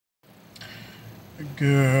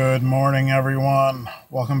Good morning, everyone.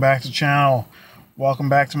 Welcome back to the channel. Welcome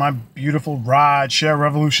back to my beautiful rideshare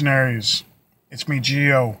revolutionaries. It's me,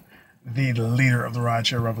 Gio, the leader of the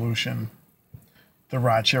rideshare revolution, the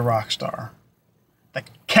rideshare rock star, the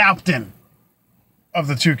captain of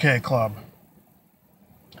the 2K club,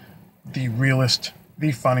 the realest,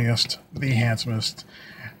 the funniest, the handsomest,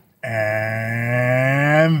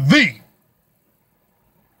 and the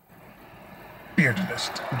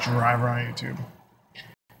beardedest driver on YouTube.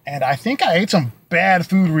 And I think I ate some bad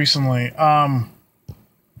food recently. All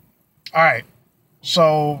right.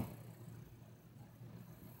 So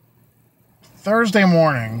Thursday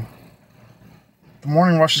morning, the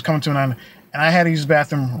morning rush is coming to an end, and I had to use the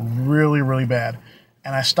bathroom really, really bad.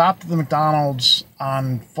 And I stopped at the McDonald's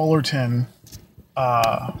on Fullerton,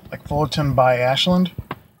 like Fullerton by Ashland,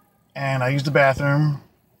 and I used the bathroom,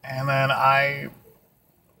 and then I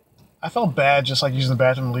felt bad just like using the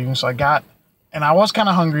bathroom and leaving, so I got, and I was kind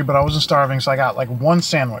of hungry, but I wasn't starving, so I got like one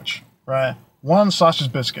sandwich, right? One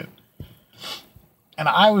sausage biscuit. And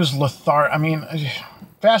I was lethargic. I mean,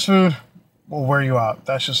 fast food will wear you out.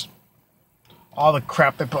 That's just all the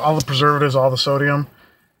crap they put, all the preservatives, all the sodium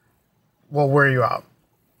will wear you out.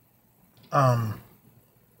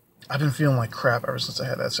 I've been feeling like crap ever since I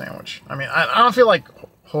had that sandwich. I mean, I don't feel like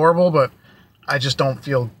horrible, but I just don't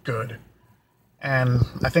feel good. And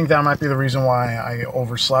I think that might be the reason why I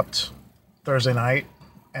overslept Thursday night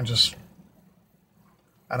and just,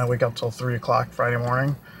 I didn't wake up till 3 o'clock Friday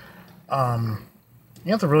morning. You know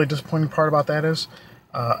what the really disappointing part about that is?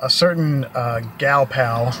 A certain gal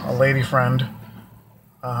pal, a lady friend,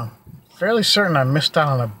 fairly certain I missed out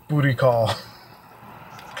on a booty call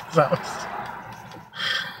because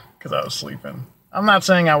I was sleeping. I'm not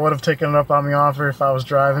saying I would have taken it up on the offer if I was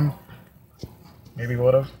driving. Maybe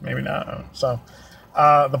would have, maybe not. So,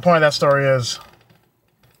 the point of that story is,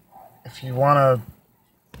 if you want to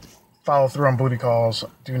follow through on booty calls,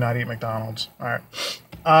 do not eat McDonald's. All right.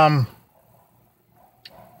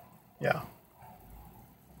 Yeah.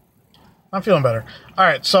 I'm feeling better. All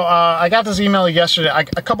right. So, I got this email yesterday.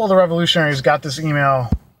 A couple of the revolutionaries got this email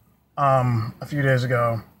a few days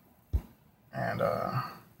ago. And, yeah.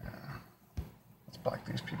 Let's black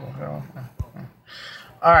these people out.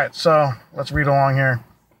 All right, so let's read along here.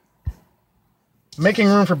 Making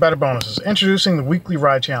room for better bonuses. Introducing the weekly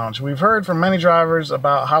ride challenge. We've heard from many drivers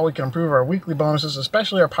about how we can improve our weekly bonuses,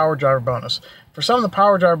 especially our power driver bonus. For some, the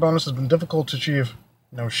power driver bonus has been difficult to achieve.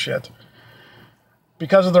 No shit.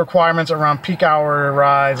 Because of the requirements around peak hour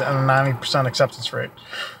rides and a 90% acceptance rate.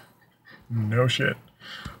 No shit.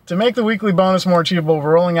 To make the weekly bonus more achievable,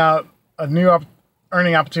 we're rolling out a new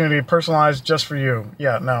earning opportunity personalized just for you.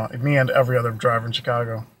 Yeah, no, me and every other driver in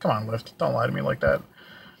Chicago. Come on, Lyft. Don't lie to me like that.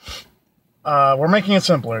 We're making it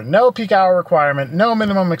simpler. No peak hour requirement, no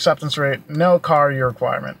minimum acceptance rate, no car year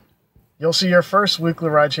requirement. You'll see your first weekly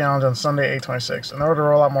ride challenge on Sunday, 8/26. In order to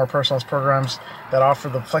roll out more personalized programs that offer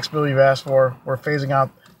the flexibility you've asked for, we're phasing out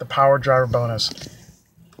the power driver bonus.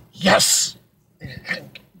 Yes!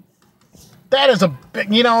 That is a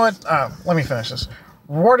big, you know what? Let me finish this.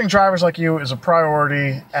 Rewarding drivers like you is a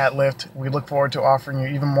priority at Lyft. We look forward to offering you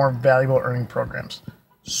even more valuable earning programs.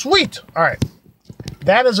 Sweet! All right.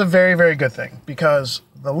 That is a very, very good thing because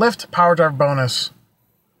the Lyft Power Driver bonus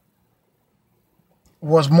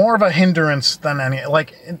was more of a hindrance than any.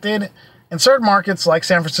 Like, it did in certain markets like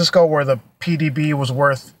San Francisco where the PDB was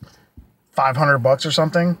worth $500 or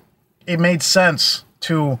something. It made sense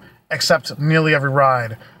to accept nearly every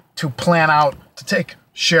ride, to plan out, to take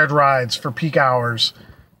shared rides for peak hours,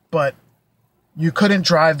 but you couldn't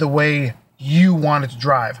drive the way you wanted to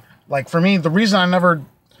drive. Like for me, the reason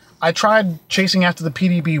I tried chasing after the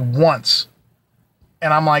PDB once,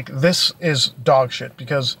 and I'm like, this is dog shit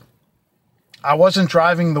because I wasn't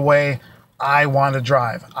driving the way I wanted to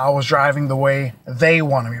drive. I was driving the way they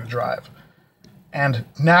wanted me to drive. And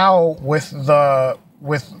now with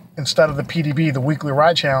instead of the PDB, the weekly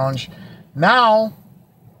ride challenge, now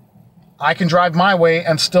I can drive my way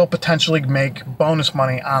and still potentially make bonus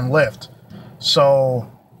money on Lyft.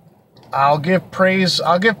 So I'll give praise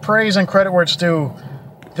and credit where it's due.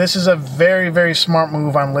 This is a very, very smart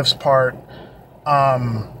move on Lyft's part.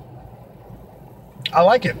 I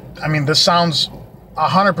like it. I mean, this sounds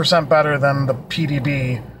 100% better than the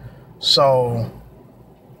PDB. So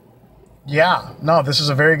yeah, no, this is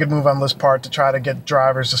a very good move on Lyft's part to try to get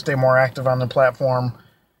drivers to stay more active on the platform.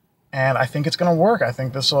 And I think it's going to work. I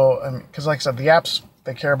think this will, because like I said, the apps,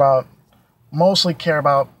 they mostly care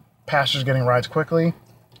about passengers getting rides quickly.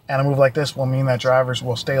 And a move like this will mean that drivers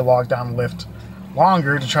will stay logged on Lyft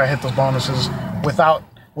longer to try to hit those bonuses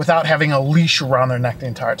without having a leash around their neck the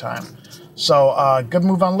entire time. So good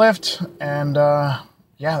move on Lyft, and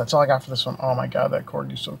yeah, that's all I got for this one. Oh my god, that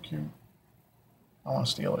corgi's so cute. I want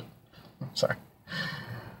to steal it. Sorry.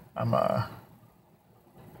 I'm by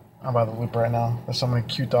the Loop right now. There's so many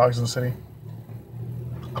cute dogs in the city.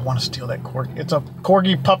 I want to steal that corgi. It's a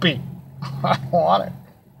corgi puppy. I want it.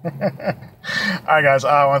 Alright guys,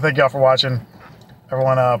 I want to thank y'all for watching.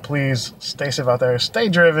 Everyone, please stay safe out there. Stay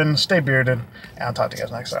driven, stay bearded, and I'll talk to you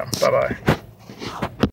guys next time. Bye-bye.